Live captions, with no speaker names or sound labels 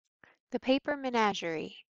The Paper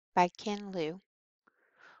Menagerie by Ken Liu.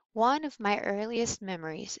 One of my earliest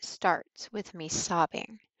memories starts with me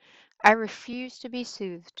sobbing. I refused to be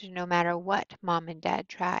soothed no matter what Mom and Dad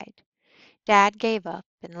tried. Dad gave up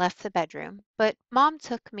and left the bedroom, but Mom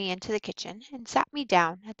took me into the kitchen and sat me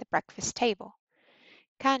down at the breakfast table.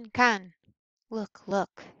 Kan, look,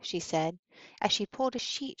 look, she said, as she pulled a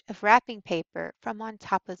sheet of wrapping paper from on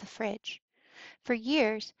top of the fridge. For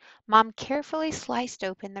years, Mom carefully sliced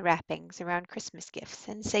open the wrappings around Christmas gifts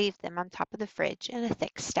and saved them on top of the fridge in a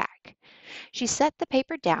thick stack. She set the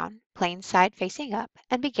paper down, plain side facing up,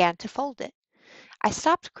 and began to fold it. I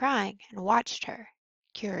stopped crying and watched her,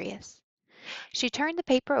 curious. She turned the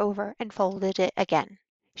paper over and folded it again.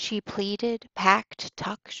 She pleated, packed,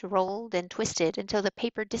 tucked, rolled, and twisted until the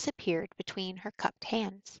paper disappeared between her cupped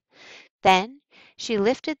hands. Then she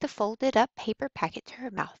lifted the folded up paper packet to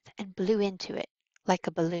her mouth and blew into it like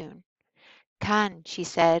a balloon. Kan, she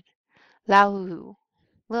said, Lahu.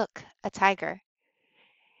 Look, a tiger.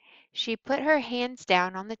 She put her hands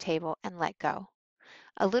down on the table and let go.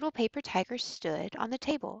 A little paper tiger stood on the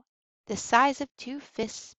table, the size of two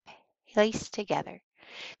fists placed together.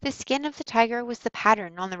 The skin of the tiger was the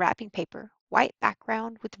pattern on the wrapping paper, white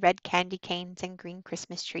background with red candy canes and green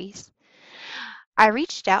Christmas trees. I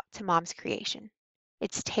reached out to Mom's creation.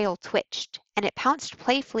 Its tail twitched, and it pounced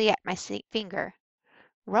playfully at my finger.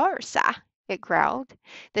 "Roar-sa," it growled,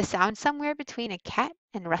 the sound somewhere between a cat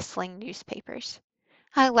and rustling newspapers.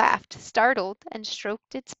 I laughed, startled, and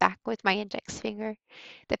stroked its back with my index finger.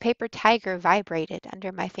 The paper tiger vibrated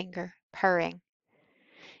under my finger, purring.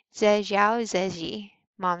 "Zhejiao zheji,"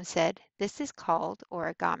 Mom said. "This is called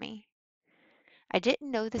origami." I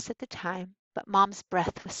didn't know this at the time, but Mom's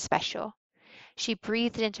breath was special. She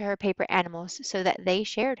breathed into her paper animals so that they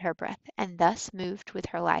shared her breath and thus moved with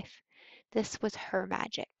her life. This was her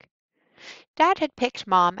magic. Dad had picked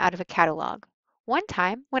Mom out of a catalog. One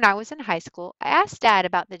time, when I was in high school, I asked Dad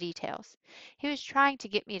about the details. He was trying to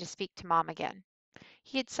get me to speak to Mom again.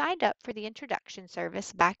 He had signed up for the introduction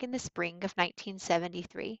service back in the spring of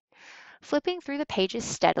 1973. Flipping through the pages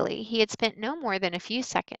steadily, he had spent no more than a few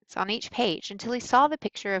seconds on each page until he saw the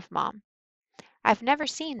picture of Mom. "I've never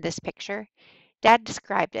seen this picture." Dad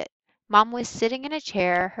described it. Mom was sitting in a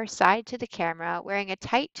chair, her side to the camera, wearing a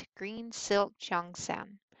tight green silk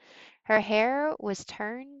cheongsam. Her head was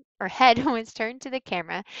turned to the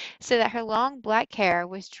camera so that her long black hair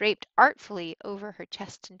was draped artfully over her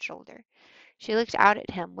chest and shoulder. She looked out at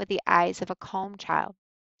him with the eyes of a calm child.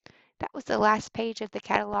 "That was the last page of the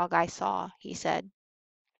catalog I saw," he said.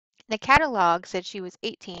 The catalog said she was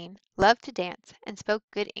 18, loved to dance, and spoke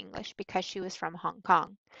good English because she was from Hong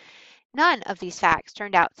Kong. None of these facts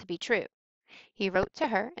turned out to be true. He wrote to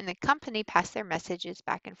her, and the company passed their messages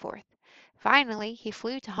back and forth. Finally, he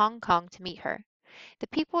flew to Hong Kong to meet her. The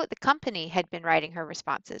people at the company had been writing her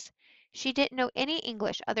responses. She didn't know any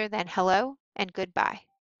English other than hello and goodbye.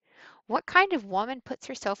 What kind of woman puts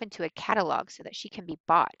herself into a catalog so that she can be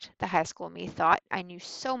bought? The high school me thought. I knew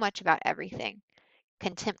so much about everything.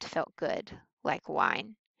 Contempt felt good, like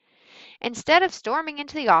wine. Instead of storming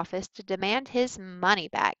into the office to demand his money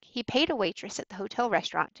back, he paid a waitress at the hotel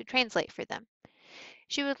restaurant to translate for them.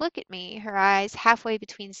 She would look at me, her eyes halfway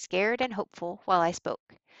between scared and hopeful, while I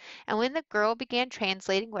spoke. And when the girl began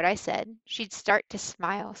translating what I said, she'd start to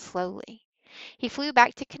smile slowly. He flew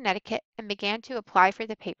back to Connecticut and began to apply for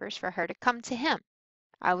the papers for her to come to him.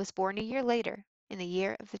 I was born a year later, in the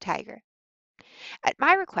year of the tiger. At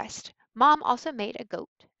my request, Mom also made a goat,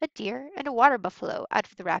 a deer, and a water buffalo out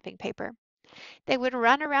of the wrapping paper. They would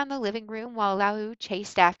run around the living room while Lau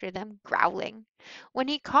chased after them, growling. When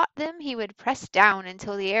he caught them, he would press down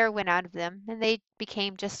until the air went out of them and they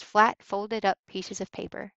became just flat, folded up pieces of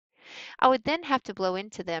paper. I would then have to blow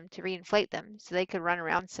into them to reinflate them so they could run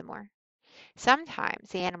around some more. Sometimes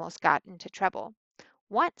the animals got into trouble.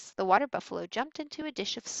 Once the water buffalo jumped into a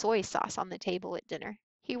dish of soy sauce on the table at dinner.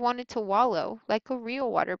 He wanted to wallow like a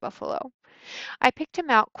real water buffalo. I picked him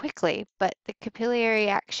out quickly, but the capillary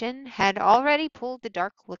action had already pulled the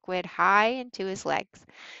dark liquid high into his legs.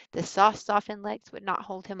 The sauce-softened legs would not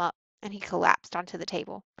hold him up, and he collapsed onto the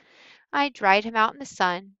table. I dried him out in the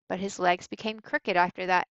sun, but his legs became crooked after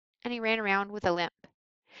that, and he ran around with a limp.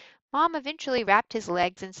 Mom eventually wrapped his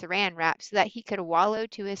legs in saran wrap so that he could wallow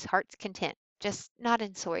to his heart's content, just not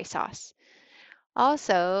in soy sauce.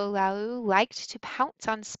 Also, Lau liked to pounce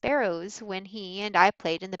on sparrows when he and I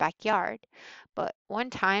played in the backyard, but one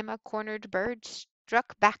time a cornered bird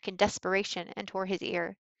struck back in desperation and tore his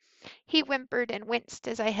ear. He whimpered and winced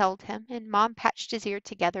as I held him, and Mom patched his ear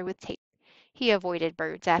together with tape. He avoided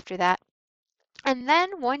birds after that. And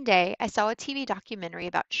then one day I saw a TV documentary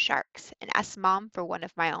about sharks and asked Mom for one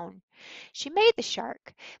of my own. She made the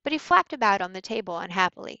shark, but he flapped about on the table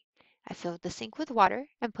unhappily. I filled the sink with water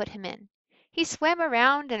and put him in. He swam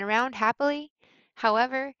around and around happily.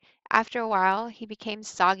 However, after a while he became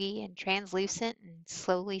soggy and translucent and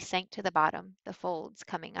slowly sank to the bottom, the folds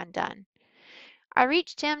coming undone. I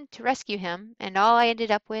reached him to rescue him, and all I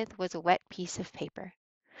ended up with was a wet piece of paper.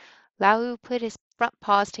 Lau put his front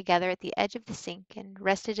paws together at the edge of the sink and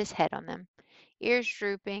rested his head on them. Ears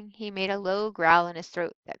drooping, he made a low growl in his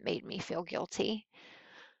throat that made me feel guilty.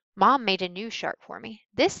 Mom made a new shark for me,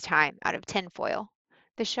 this time out of tinfoil.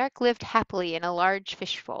 The shark lived happily in a large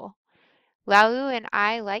fish bowl. Lau and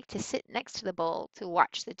I liked to sit next to the bowl to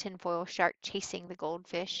watch the tinfoil shark chasing the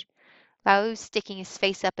goldfish. Lau sticking his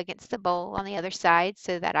face up against the bowl on the other side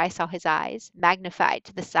so that I saw his eyes, magnified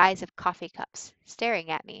to the size of coffee cups,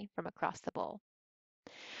 staring at me from across the bowl.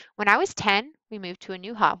 When I was 10, we moved to a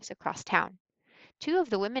new house across town. Two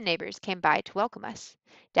of the women neighbors came by to welcome us.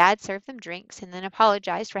 Dad served them drinks and then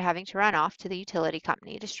apologized for having to run off to the utility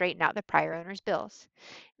company to straighten out the prior owner's bills.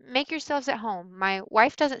 Make yourselves at home. My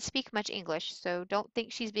wife doesn't speak much English, so don't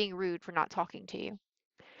think she's being rude for not talking to you.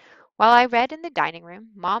 While I read in the dining room,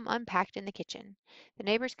 Mom unpacked in the kitchen. The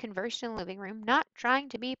neighbors conversed in the living room, not trying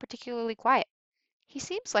to be particularly quiet. He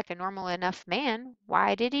seems like a normal enough man.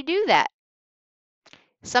 Why did he do that?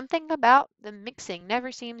 Something about the mixing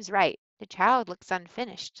never seems right. The child looks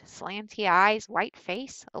unfinished. Slanty eyes, white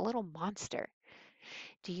face, a little monster.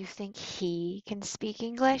 Do you think he can speak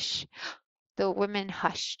English? The women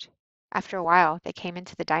hushed. After a while, they came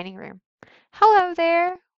into the dining room. Hello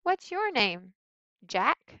there. What's your name?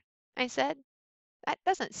 Jack, I said. That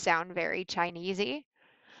doesn't sound very Chinesey.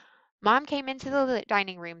 Mom came into the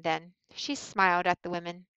dining room then. She smiled at the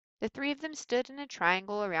women. The three of them stood in a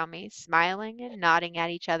triangle around me, smiling and nodding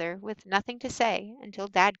at each other with nothing to say until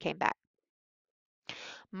Dad came back.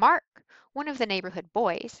 Mark, one of the neighborhood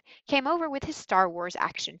boys, came over with his Star Wars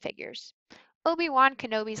action figures. Obi-Wan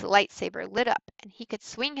Kenobi's lightsaber lit up, and he could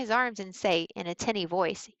swing his arms and say, in a tinny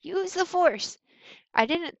voice, "Use the Force!" I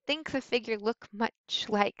didn't think the figure looked much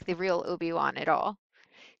like the real Obi-Wan at all.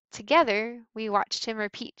 Together, we watched him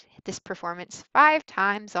repeat this performance 5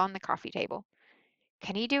 times on the coffee table.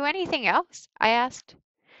 Can he do anything else? I asked.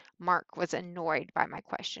 Mark was annoyed by my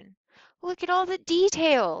question. Look at all the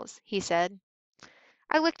details, he said.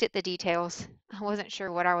 I looked at the details. I wasn't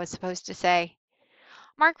sure what I was supposed to say.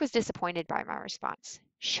 Mark was disappointed by my response.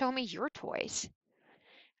 Show me your toys.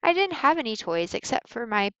 I didn't have any toys except for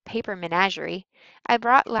my paper menagerie. I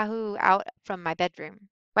brought Lahu out from my bedroom.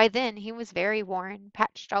 By then he was very worn,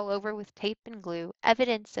 patched all over with tape and glue,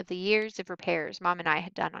 evidence of the years of repairs Mom and I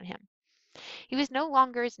had done on him. He was no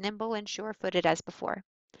longer as nimble and sure-footed as before.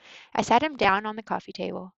 I sat him down on the coffee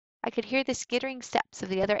table. I could hear the skittering steps of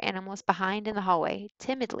the other animals behind in the hallway,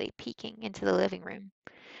 timidly peeking into the living room.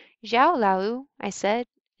 Xiao Lau, I said,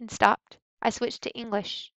 and stopped. I switched to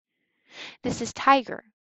English. This is Tiger.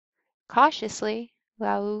 Cautiously,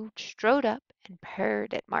 Lau strode up and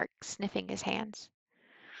purred at Mark, sniffing his hands.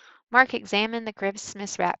 Mark examined the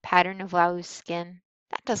Christmas wrap pattern of Lau's skin.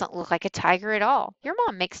 That doesn't look like a tiger at all. Your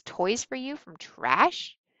mom makes toys for you from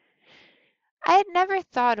trash? I had never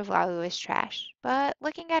thought of Lau as trash, but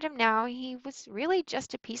looking at him now, he was really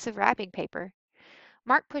just a piece of wrapping paper.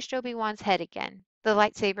 Mark pushed Obi-Wan's head again. The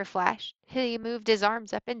lightsaber flashed. He moved his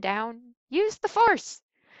arms up and down. Use the Force!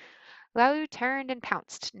 Lau turned and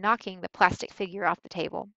pounced, knocking the plastic figure off the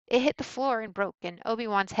table. It hit the floor and broke, and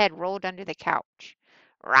Obi-Wan's head rolled under the couch.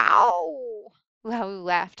 Row! Lau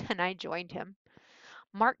laughed, and I joined him.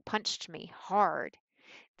 Mark punched me hard.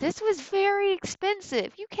 This was very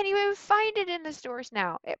expensive. You can't even find it in the stores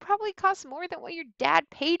now. It probably costs more than what your dad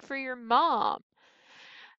paid for your mom.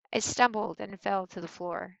 I stumbled and fell to the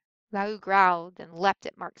floor. Lau growled and leapt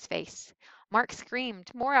at Mark's face. Mark screamed,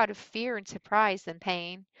 more out of fear and surprise than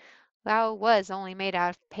pain. Lau was only made out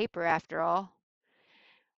of paper after all.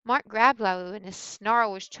 Mark grabbed Lau and his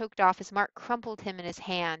snarl was choked off as Mark crumpled him in his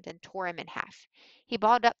hand and tore him in half. He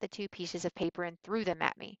balled up the 2 pieces of paper and threw them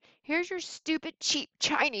at me. Here's your stupid, cheap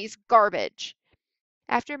Chinese garbage.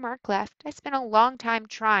 After Mark left, I spent a long time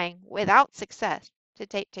trying, without success, to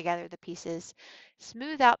tape together the pieces,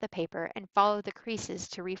 smooth out the paper, and follow the creases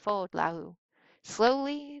to refold Lau.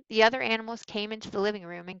 Slowly, the other animals came into the living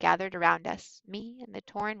room and gathered around us, me and the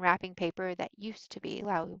torn wrapping paper that used to be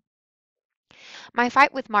Lau. My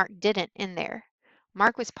fight with Mark didn't end there.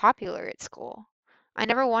 Mark was popular at school. I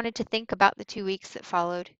never wanted to think about the 2 weeks that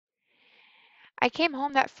followed. I came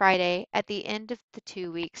home that Friday at the end of the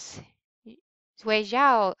 2 weeks. Zui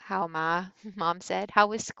Zhao, how ma, Mom said. How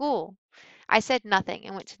was school? I said nothing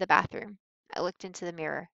and went to the bathroom. I looked into the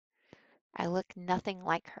mirror. I looked nothing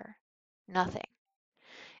like her. Nothing.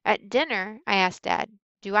 At dinner, I asked Dad,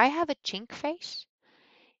 "Do I have a chink face?"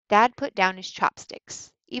 Dad put down his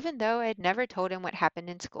chopsticks. Even though I had never told him what happened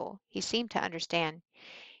in school, he seemed to understand.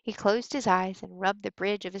 He closed his eyes and rubbed the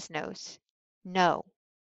bridge of his nose. "No,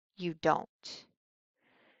 you don't."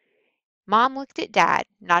 Mom looked at Dad,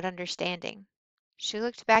 not understanding. She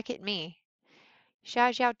looked back at me.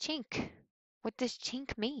 "Xiao xiao chink." What does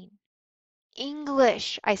chink mean?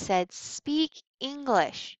 "English," I said. "Speak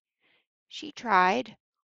English." She tried.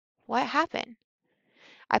 What happened?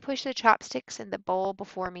 I pushed the chopsticks and the bowl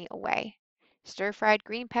before me away. Stir-fried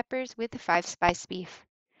green peppers with the five-spice beef.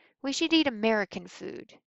 We should eat American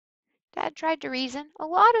food. Dad tried to reason. A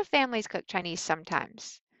lot of families cook Chinese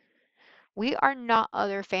sometimes. We are not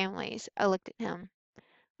other families. I looked at him.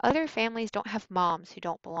 Other families don't have moms who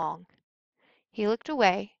don't belong. He looked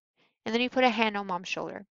away, and then he put a hand on Mom's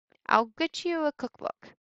shoulder. "I'll get you a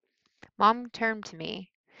cookbook." Mom turned to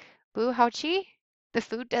me. "Bu hao chi? The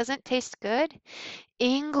food doesn't taste good?"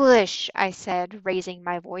 "English," I said, raising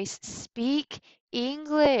my voice. "Speak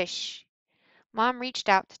English." Mom reached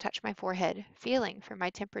out to touch my forehead, feeling for my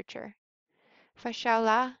temperature.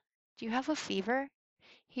 "Fashala, do you have a fever?"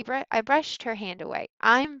 I brushed her hand away.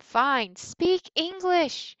 "I'm fine. Speak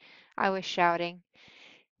English," I was shouting.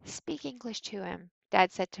 "Speak English to him,"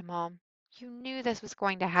 Dad said to Mom. "You knew this was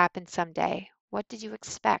going to happen someday. What did you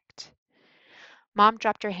expect?" Mom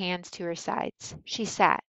dropped her hands to her sides. She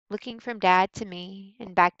sat, looking from Dad to me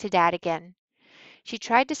and back to Dad again. She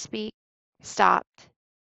tried to speak, stopped,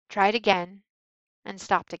 tried again, and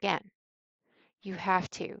stopped again. "You have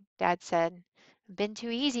to," Dad said. "I've been too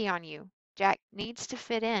easy on you. Jack needs to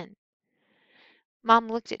fit in." Mom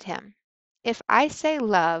looked at him. "If I say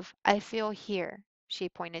love, I feel here." She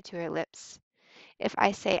pointed to her lips. "If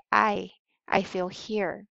I say I feel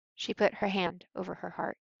here." She put her hand over her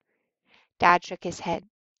heart. Dad shook his head.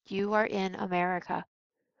 "You are in America."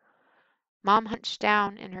 Mom hunched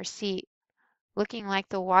down in her seat, looking like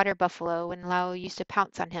the water buffalo when Lao used to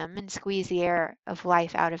pounce on him and squeeze the air of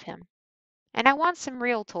life out of him. "And I want some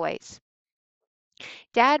real toys."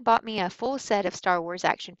 Dad bought me a full set of Star Wars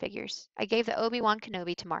action figures. I gave the Obi-Wan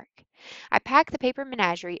Kenobi to Mark. I packed the Paper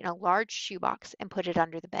Menagerie in a large shoebox and put it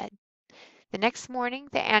under the bed. The next morning,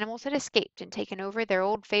 the animals had escaped and taken over their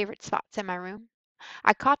old favorite spots in my room.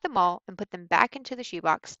 I caught them all and put them back into the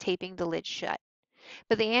shoebox, taping the lid shut.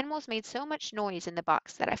 But the animals made so much noise in the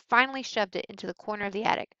box that I finally shoved it into the corner of the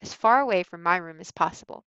attic, as far away from my room as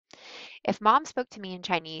possible. If Mom spoke to me in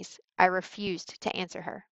Chinese, I refused to answer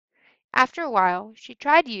her. After a while, she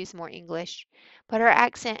tried to use more English, but her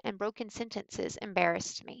accent and broken sentences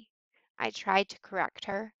embarrassed me. I tried to correct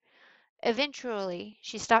her. Eventually,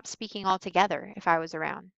 she stopped speaking altogether if I was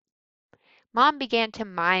around. Mom began to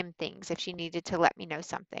mime things if she needed to let me know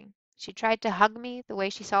something. She tried to hug me the way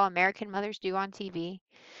she saw American mothers do on TV.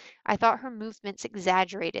 I thought her movements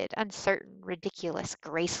exaggerated, uncertain, ridiculous,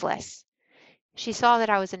 graceless. She saw that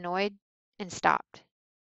I was annoyed and stopped.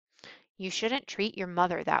 "You shouldn't treat your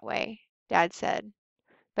mother that way," Dad said.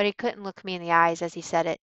 But he couldn't look me in the eyes as he said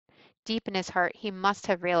it. Deep in his heart, he must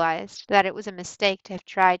have realized that it was a mistake to have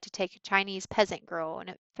tried to take a Chinese peasant girl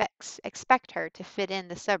and expect her to fit in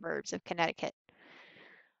the suburbs of Connecticut.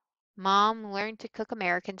 Mom learned to cook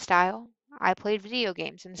American style. I played video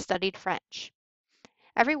games and studied French.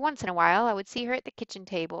 Every once in a while, I would see her at the kitchen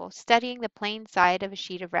table, studying the plain side of a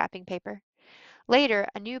sheet of wrapping paper. Later,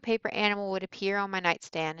 a new paper animal would appear on my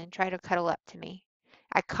nightstand and try to cuddle up to me.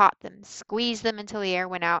 I caught them, squeezed them until the air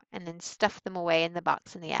went out, and then stuffed them away in the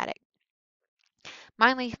box in the attic.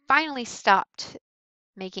 Finally stopped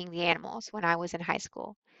making the animals when I was in high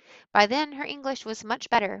school. By then, her English was much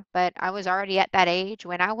better, but I was already at that age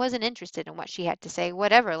when I wasn't interested in what she had to say,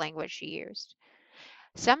 whatever language she used.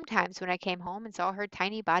 Sometimes when I came home and saw her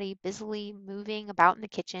tiny body busily moving about in the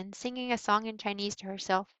kitchen, singing a song in Chinese to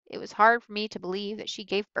herself, it was hard for me to believe that she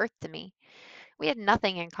gave birth to me. We had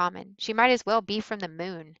nothing in common. She might as well be from the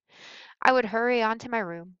moon. I would hurry on to my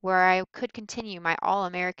room, where I could continue my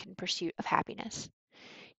all-American pursuit of happiness.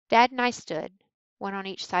 Dad and I stood, one on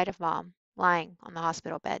each side of Mom, lying on the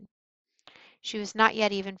hospital bed. She was not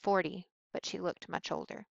yet even 40, but she looked much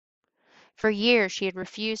older. For years she had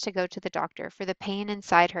refused to go to the doctor for the pain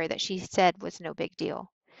inside her that she said was no big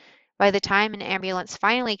deal. By the time an ambulance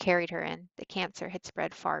finally carried her in, the cancer had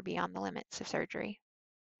spread far beyond the limits of surgery.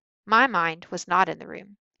 My mind was not in the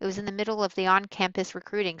room. It was in the middle of the on-campus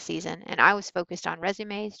recruiting season, and I was focused on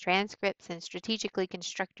resumes, transcripts, and strategically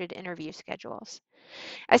constructed interview schedules.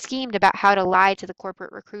 I schemed about how to lie to the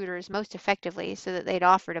corporate recruiters most effectively so that they'd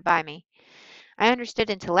offer to buy me. I understood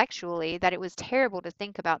intellectually that it was terrible to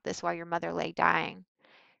think about this while your mother lay dying,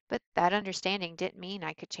 but that understanding didn't mean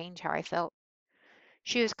I could change how I felt.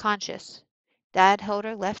 She was conscious. Dad held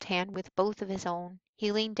her left hand with both of his own.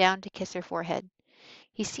 He leaned down to kiss her forehead.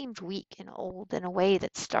 He seemed weak and old in a way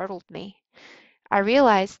that startled me. I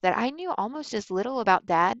realized that I knew almost as little about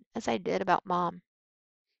Dad as I did about Mom.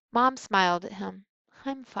 Mom smiled at him.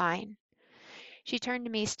 I'm fine. She turned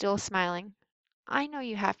to me, still smiling. I know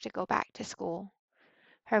you have to go back to school.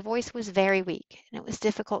 Her voice was very weak, and it was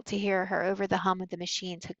difficult to hear her over the hum of the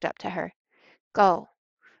machines hooked up to her. Go.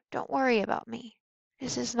 Don't worry about me.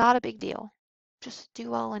 This is not a big deal. Just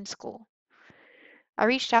do well in school. I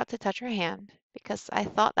reached out to touch her hand because I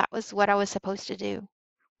thought that was what I was supposed to do.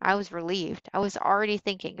 I was relieved. I was already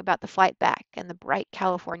thinking about the flight back and the bright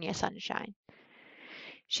California sunshine.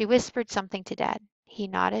 She whispered something to Dad. He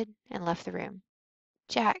nodded and left the room.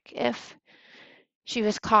 Jack, if she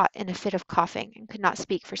was caught in a fit of coughing and could not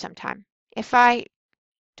speak for some time. If I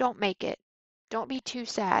don't make it, don't be too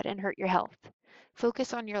sad and hurt your health.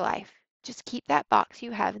 Focus on your life. Just keep that box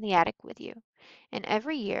you have in the attic with you. And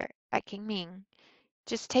every year at Qingming,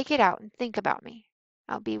 just take it out and think about me.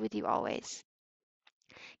 I'll be with you always.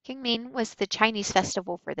 Qingming was the Chinese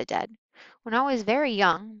festival for the dead. When I was very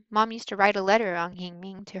young, Mom used to write a letter on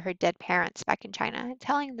Qingming to her dead parents back in China,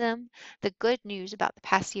 telling them the good news about the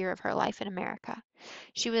past year of her life in America.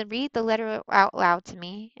 She would read the letter out loud to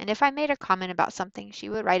me, and if I made a comment about something, she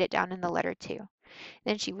would write it down in the letter too.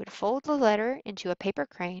 Then she would fold the letter into a paper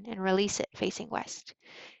crane and release it facing west.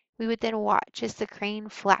 We would then watch as the crane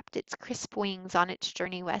flapped its crisp wings on its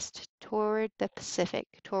journey west, toward the Pacific,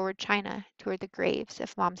 toward China, toward the graves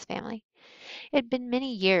of Mom's family. It had been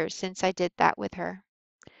many years since I did that with her.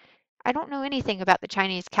 I don't know anything about the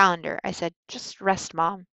Chinese calendar, I said. Just rest,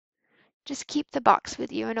 Mom. Just keep the box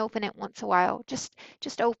with you and open it once a while.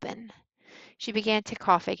 Just open. She began to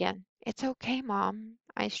cough again. It's okay, Mom.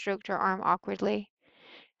 I stroked her arm awkwardly.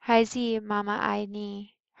 Haizi, Mama I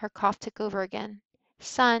ni. Her cough took over again.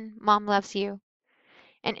 Son, Mom loves you.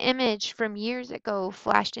 An image from years ago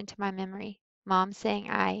flashed into my memory. Mom saying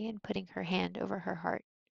I and putting her hand over her heart.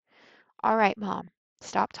 All right, Mom.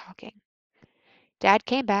 Stop talking. Dad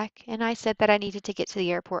came back, and I said that I needed to get to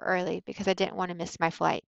the airport early because I didn't want to miss my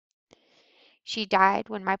flight. She died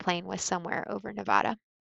when my plane was somewhere over Nevada.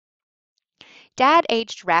 Dad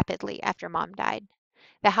aged rapidly after Mom died.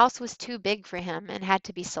 The house was too big for him and had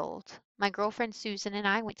to be sold. My girlfriend Susan and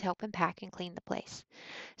I went to help him pack and clean the place.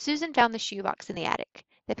 Susan found the shoebox in the attic.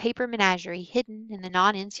 The paper menagerie, hidden in the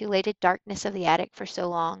non-insulated darkness of the attic for so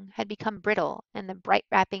long, had become brittle and the bright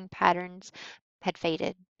wrapping patterns had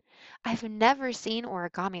faded. I've never seen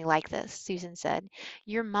origami like this, Susan said.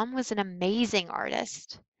 Your mom was an amazing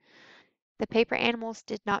artist. The paper animals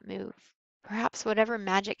did not move. Perhaps whatever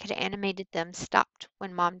magic had animated them stopped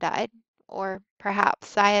when Mom died. Or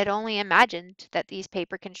perhaps I had only imagined that these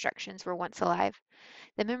paper constructions were once alive.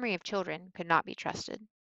 The memory of children could not be trusted.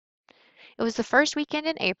 It was the first weekend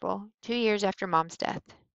in April, 2 years after Mom's death.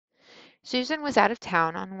 Susan was out of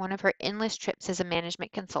town on one of her endless trips as a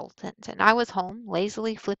management consultant, and I was home,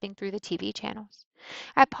 lazily flipping through the TV channels.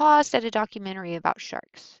 I paused at a documentary about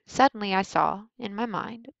sharks. Suddenly I saw, in my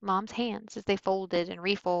mind, Mom's hands as they folded and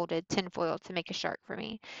refolded tinfoil to make a shark for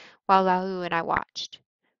me, while Lau and I watched.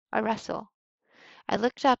 A rustle. I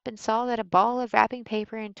looked up and saw that a ball of wrapping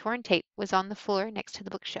paper and torn tape was on the floor next to the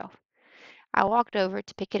bookshelf. I walked over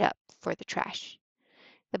to pick it up for the trash.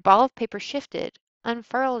 The ball of paper shifted,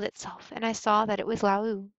 unfurled itself, and I saw that it was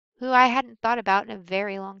Lau, who I hadn't thought about in a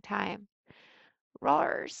very long time.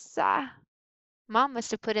 Rorsa. Mom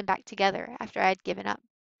must have put him back together after I had given up.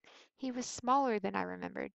 He was smaller than I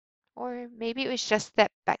remembered. Or maybe it was just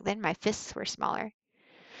that back then my fists were smaller.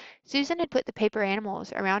 Susan had put the paper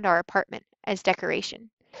animals around our apartment as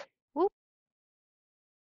decoration. Whoop.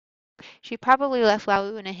 She probably left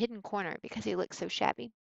Lau in a hidden corner because he looked so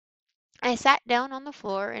shabby. I sat down on the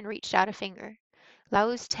floor and reached out a finger.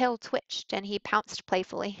 Lau's tail twitched and he pounced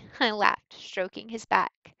playfully. I laughed, stroking his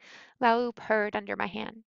back. Lau purred under my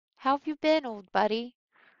hand. How have you been, old buddy?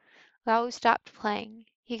 Lau stopped playing.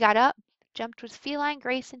 He got up, jumped with feline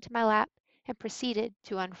grace into my lap, and proceeded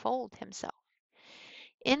to unfold himself.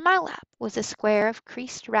 In my lap was a square of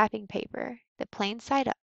creased wrapping paper, the plain side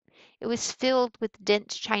up. It was filled with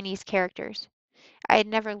dense Chinese characters. I had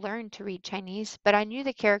never learned to read Chinese, but I knew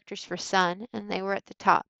the characters for son, and they were at the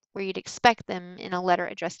top, where you'd expect them in a letter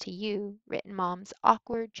addressed to you, written Mom's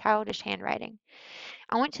awkward, childish handwriting.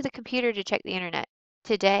 I went to the computer to check the internet.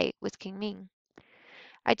 Today was King Ming.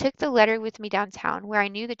 I took the letter with me downtown, where I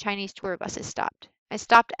knew the Chinese tour buses stopped. I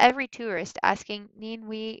stopped every tourist asking Nin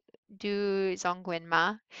Wei Du Zongwen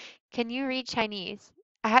Ma. Can you read Chinese?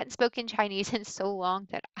 I hadn't spoken Chinese in so long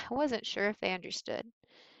that I wasn't sure if they understood.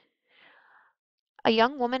 A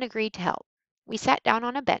young woman agreed to help. We sat down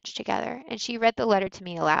on a bench together, and she read the letter to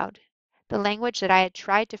me aloud. The language that I had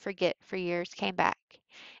tried to forget for years came back,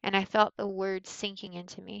 and I felt the words sinking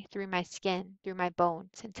into me, through my skin, through my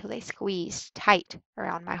bones, until they squeezed tight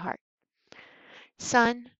around my heart.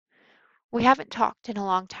 Son, we haven't talked in a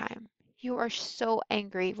long time. You are so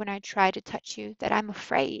angry when I try to touch you that I'm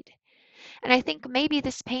afraid. And I think maybe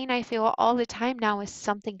this pain I feel all the time now is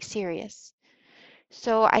something serious.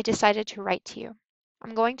 So I decided to write to you.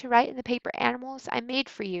 I'm going to write in the paper animals I made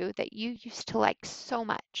for you that you used to like so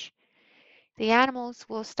much. The animals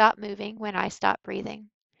will stop moving when I stop breathing.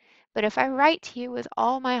 But if I write to you with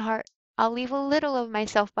all my heart, I'll leave a little of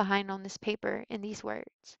myself behind on this paper in these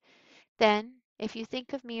words. Then, if you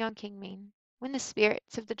think of me on Kingming, when the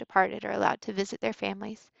spirits of the departed are allowed to visit their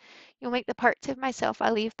families, you'll make the parts of myself I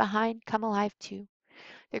leave behind come alive too.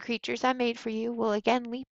 The creatures I made for you will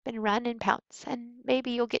again leap and run and pounce, and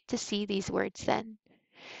maybe you'll get to see these words then.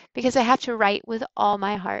 Because I have to write with all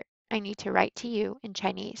my heart, I need to write to you in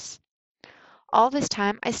Chinese. All this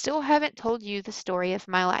time, I still haven't told you the story of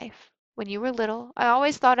my life. When you were little, I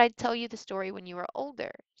always thought I'd tell you the story when you were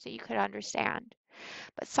older, so you could understand.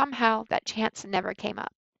 But somehow that chance never came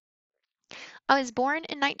up. I was born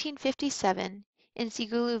in 1957 in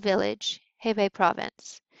Sigulu village, Hebei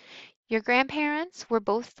province. Your grandparents were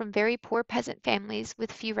both from very poor peasant families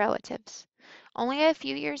with few relatives. Only a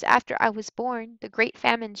few years after I was born, the Great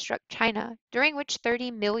Famine struck China, during which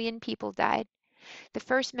 30 million people died. The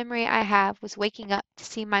first memory I have was waking up to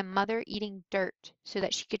see my mother eating dirt so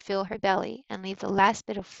that she could fill her belly and leave the last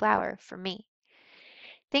bit of flour for me.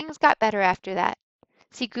 Things got better after that.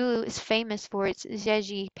 Sigulu is famous for its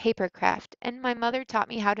zheji paper craft, and my mother taught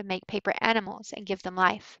me how to make paper animals and give them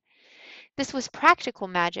life. This was practical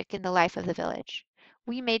magic in the life of the village.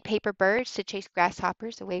 We made paper birds to chase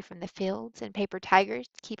grasshoppers away from the fields and paper tigers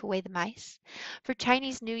to keep away the mice. For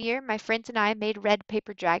Chinese New Year, my friends and I made red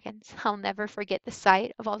paper dragons. I'll never forget the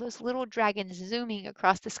sight of all those little dragons zooming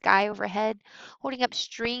across the sky overhead, holding up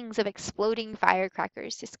strings of exploding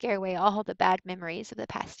firecrackers to scare away all the bad memories of the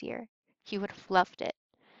past year. You would have loved it.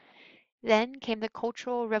 Then came the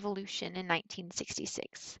Cultural Revolution in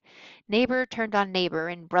 1966. Neighbor turned on neighbor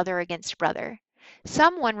and brother against brother.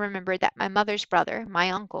 Someone remembered that my mother's brother,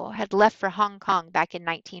 my uncle, had left for Hong Kong back in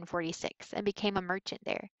 1946 and became a merchant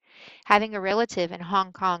there. Having a relative in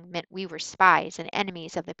Hong Kong meant we were spies and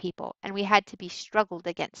enemies of the people, and we had to be struggled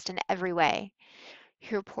against in every way.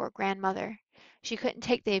 Your poor grandmother. She couldn't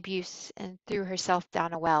take the abuse and threw herself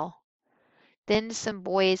down a well. Then some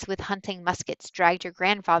boys with hunting muskets dragged your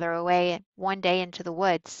grandfather away one day into the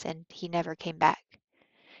woods, and he never came back.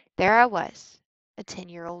 There I was, a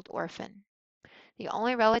 10-year-old orphan. The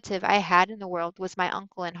only relative I had in the world was my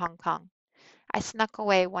uncle in Hong Kong. I snuck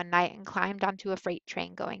away one night and climbed onto a freight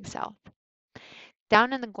train going south.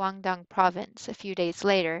 Down in the Guangdong province, a few days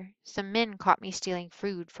later, some men caught me stealing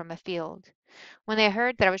food from a field. When they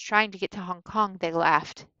heard that I was trying to get to Hong Kong, they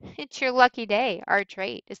laughed. It's your lucky day. Our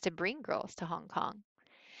trade is to bring girls to Hong Kong.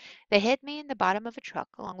 They hid me in the bottom of a truck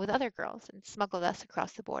along with other girls and smuggled us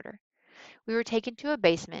across the border. We were taken to a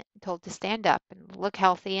basement and told to stand up and look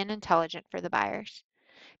healthy and intelligent for the buyers.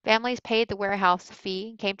 Families paid the warehouse fee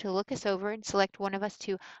and came to look us over and select one of us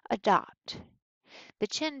to adopt. The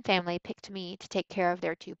Chin family picked me to take care of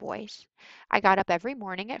their two boys. I got up every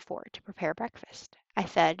morning at 4 to prepare breakfast. I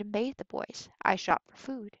fed and bathed the boys. I shopped for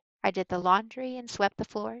food. I did the laundry and swept the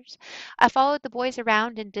floors. I followed the boys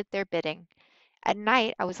around and did their bidding. At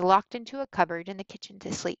night, I was locked into a cupboard in the kitchen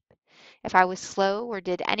to sleep. If I was slow or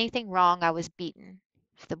did anything wrong, I was beaten.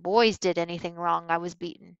 If the boys did anything wrong, I was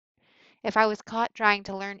beaten. If I was caught trying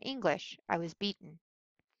to learn English, I was beaten.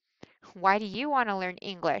 Why do you want to learn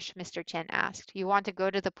English? Mr. Chen asked. You want to go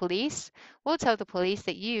to the police? We'll tell the police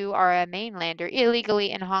that you are a mainlander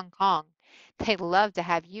illegally in Hong Kong. They'd love to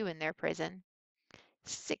have you in their prison.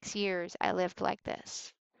 6 years I lived like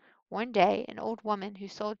this. One day, an old woman who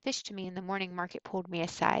sold fish to me in the morning market pulled me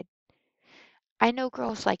aside. I know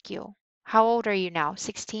girls like you. How old are you now?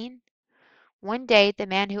 16? One day the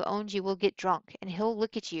man who owns you will get drunk, and he'll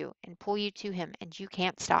look at you and pull you to him, and you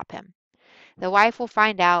can't stop him. The wife will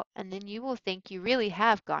find out, and then you will think you really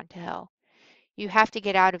have gone to hell. You have to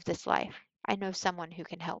get out of this life. I know someone who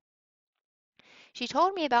can help. She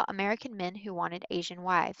told me about American men who wanted Asian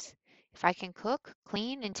wives. If I can cook,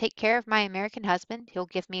 clean, and take care of my American husband, he'll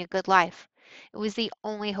give me a good life. It was the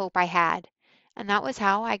only hope I had. And that was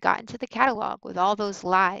how I got into the catalog with all those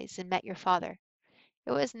lies and met your father.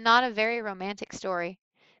 It was not a very romantic story,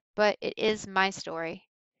 but it is my story.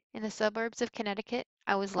 In the suburbs of Connecticut,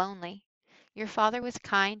 I was lonely. Your father was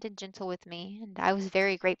kind and gentle with me, and I was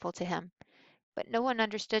very grateful to him. But no one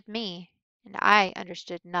understood me, and I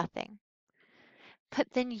understood nothing.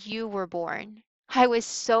 But then you were born. I was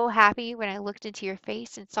so happy when I looked into your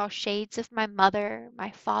face and saw shades of my mother,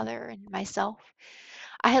 my father, and myself.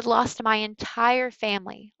 I had lost my entire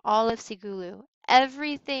family, all of Sigulu,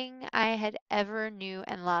 everything I had ever knew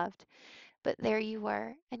and loved. But there you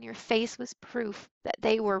were, and your face was proof that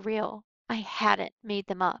they were real. I hadn't made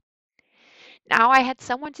them up. Now I had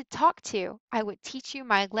someone to talk to. I would teach you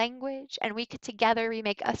my language, and we could together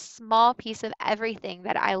remake a small piece of everything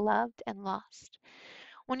that I loved and lost.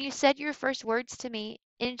 When you said your first words to me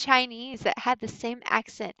in Chinese that had the same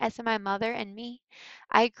accent as my mother and me,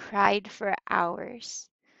 I cried for hours.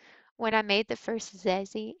 When I made the first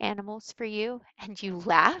Zezi animals for you and you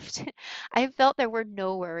laughed, I felt there were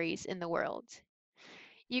no worries in the world.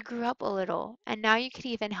 You grew up a little, and now you could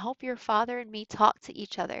even help your father and me talk to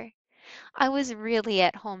each other. I was really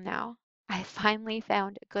at home now. I finally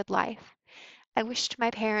found a good life. I wished my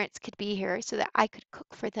parents could be here so that I could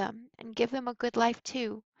cook for them and give them a good life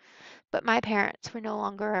too. But my parents were no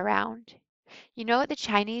longer around. You know what the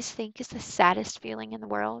Chinese think is the saddest feeling in the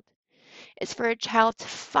world? It's for a child to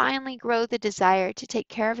finally grow the desire to take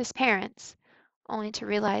care of his parents, only to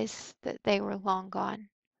realize that they were long gone.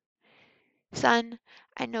 Son,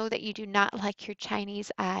 I know that you do not like your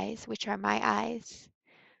Chinese eyes, which are my eyes.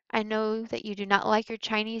 I know that you do not like your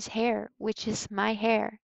Chinese hair, which is my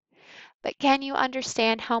hair. But can you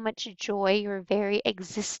understand how much joy your very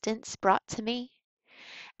existence brought to me?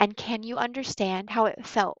 And can you understand how it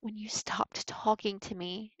felt when you stopped talking to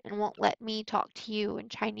me and won't let me talk to you in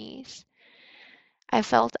Chinese? I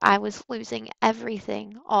felt I was losing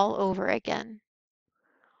everything all over again.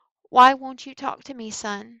 Why won't you talk to me,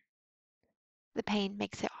 son? The pain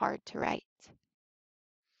makes it hard to write.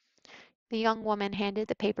 The young woman handed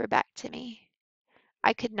the paper back to me.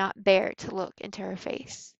 I could not bear to look into her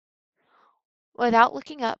face. Without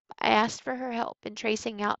looking up, I asked for her help in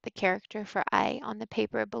tracing out the character for I on the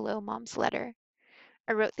paper below Mom's letter.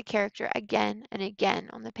 I wrote the character again and again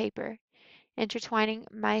on the paper, intertwining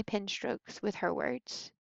my pen strokes with her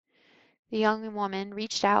words. The young woman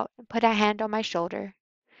reached out and put a hand on my shoulder.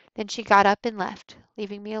 Then she got up and left,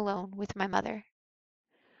 leaving me alone with my mother.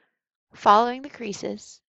 Following the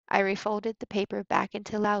creases, I refolded the paper back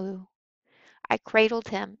into Lau. I cradled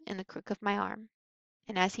him in the crook of my arm,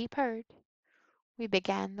 and as he purred, we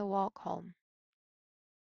began the walk home.